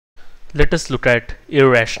Let us look at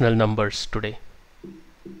irrational numbers today.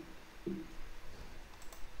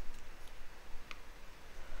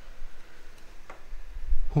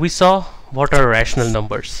 We saw what are rational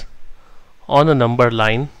numbers. On a number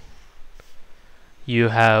line, you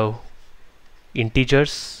have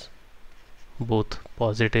integers, both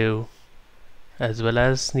positive as well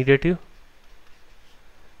as negative,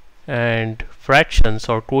 and fractions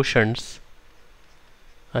or quotients,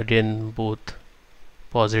 again both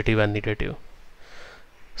positive and negative.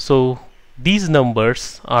 So these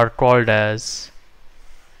numbers are called as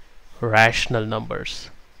rational numbers.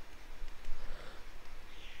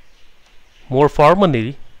 More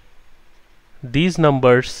formally, these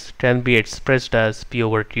numbers can be expressed as p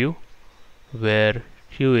over q, where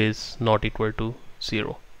q is not equal to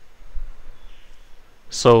 0.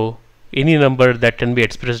 So any number that can be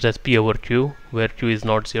expressed as p over q, where q is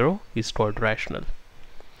not 0, is called rational.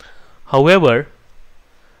 However,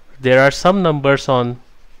 there are some numbers on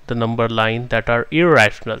the number line that are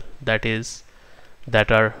irrational, that is,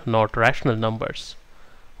 that are not rational numbers.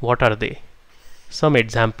 What are they? Some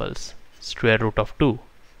examples: square root of 2,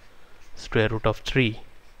 square root of 3,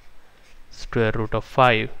 square root of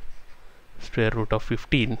 5, square root of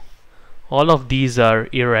 15. All of these are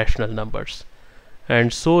irrational numbers.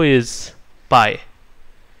 And so is pi.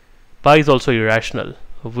 Pi is also irrational.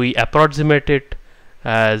 We approximate it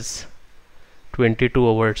as 22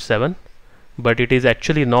 over 7, but it is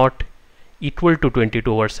actually not equal to 22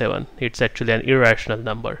 over 7. It's actually an irrational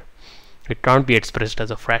number. It can't be expressed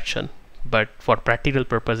as a fraction, but for practical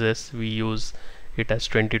purposes we use it as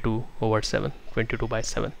 22 over 7, 22 by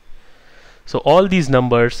 7. So all these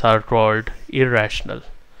numbers are called irrational.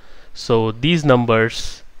 So these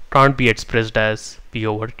numbers can't be expressed as p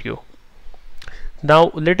over q.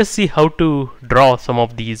 Now let us see how to draw some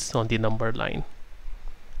of these on the number line.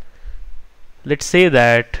 Let's say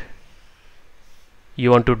that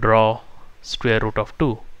you want to draw square root of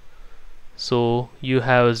 2. So you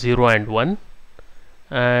have 0 and 1,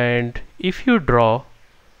 and if you draw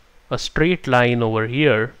a straight line over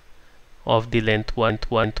here of the length 1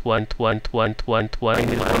 as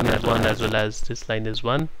well as this line is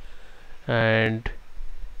 1, and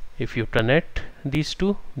if you connect these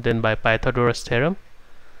two, then by Pythagoras theorem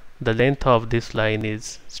the length of this line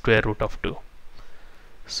is square root of 2.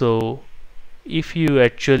 So if you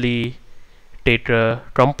actually take a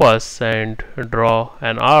compass and draw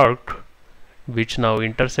an arc which now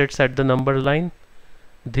intersects at the number line,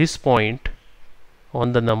 this point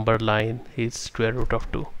on the number line is square root of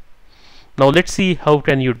 2. Now let's see how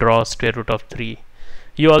can you draw square root of 3.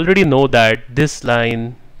 You already know that this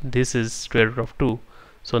line, this is square root of 2.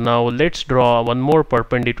 So now let's draw one more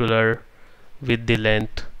perpendicular with the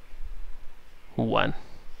length 1.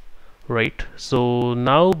 Right. So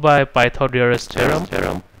now by Pythagoras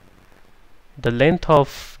theorem, the length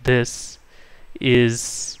of this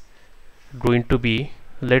is going to be,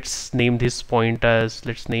 let's name this point as,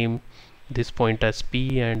 let's name this point as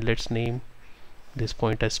P, and let's name this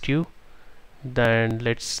point as Q. Then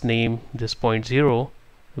let's name this point 0,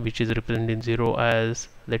 which is representing 0, as,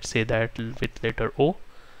 let's say that with letter O.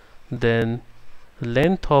 Then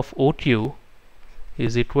length of OQ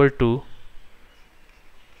is equal to,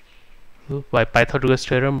 by Pythagoras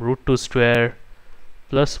theorem, root 2 square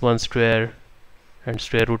plus 1 square and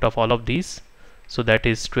square root of all of these. So that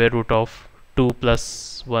is square root of 2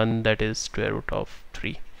 plus 1, that is square root of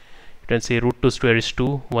 3. You can say root 2 square is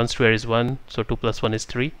 2, 1 square is 1, so 2 plus 1 is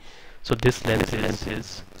 3. So this length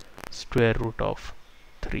is square root of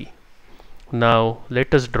 3. Now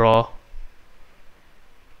let us draw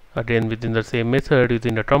again within the same method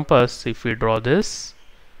using the compass. If we draw this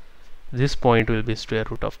point will be square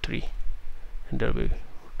root of 3, and there will be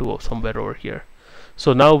 2 somewhere over here.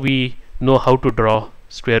 So now we know how to draw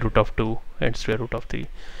square root of 2 and square root of 3.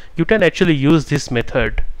 You can actually use this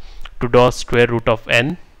method to draw square root of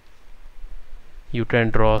n. You can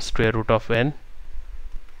draw square root of n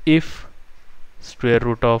if square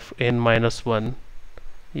root of n minus 1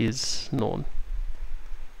 is known.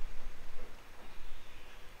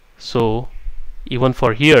 So even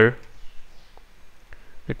for here,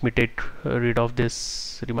 let me take rid of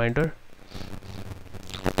this reminder.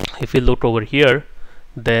 If we look over here,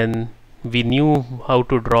 then we knew how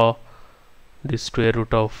to draw the square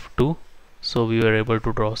root of 2, so we were able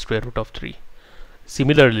to draw square root of 3.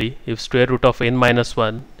 Similarly, if square root of n minus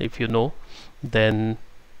 1, if you know, then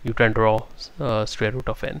you can draw square root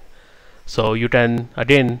of n. So you can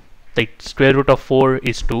again, like square root of 4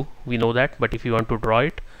 is 2, we know that, but if you want to draw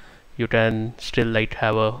it, you can still like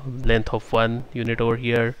have a length of 1 unit over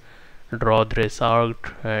here, draw this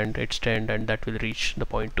arc and extend, and that will reach the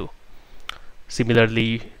point 2.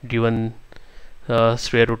 Similarly, given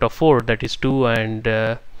square root of 4, that is 2, and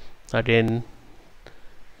again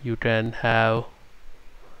you can have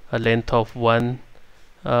a length of 1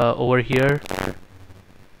 over here,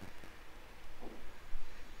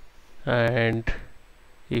 and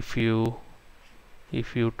if you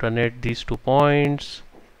ternate these 2 points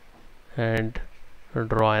and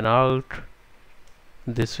draw an arc,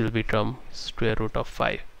 this will become square root of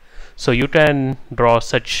 5. So you can draw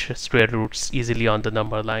such square roots easily on the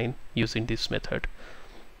number line using this method.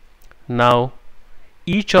 Now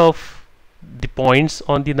each of the points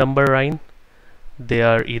on the number line, they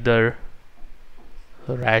are either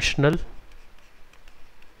rational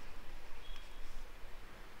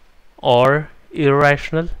or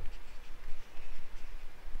irrational,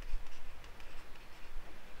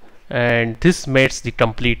 and this makes the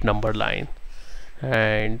complete number line,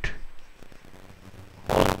 and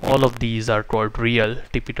all of these are called real,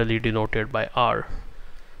 typically denoted by R.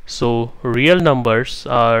 So real numbers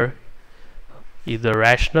are either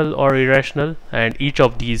rational or irrational, and each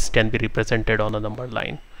of these can be represented on a number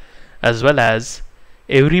line, as well as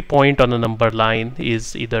every point on a number line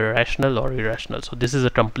is either rational or irrational. So this is a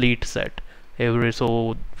complete set.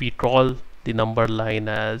 So we call the number line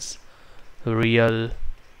as real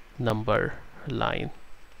number line.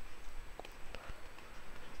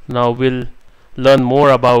 Now we'll learn more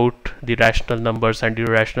about the rational numbers and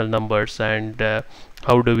irrational numbers, and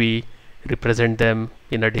how do we represent them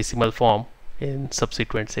in a decimal form in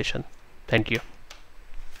subsequent session. Thank you.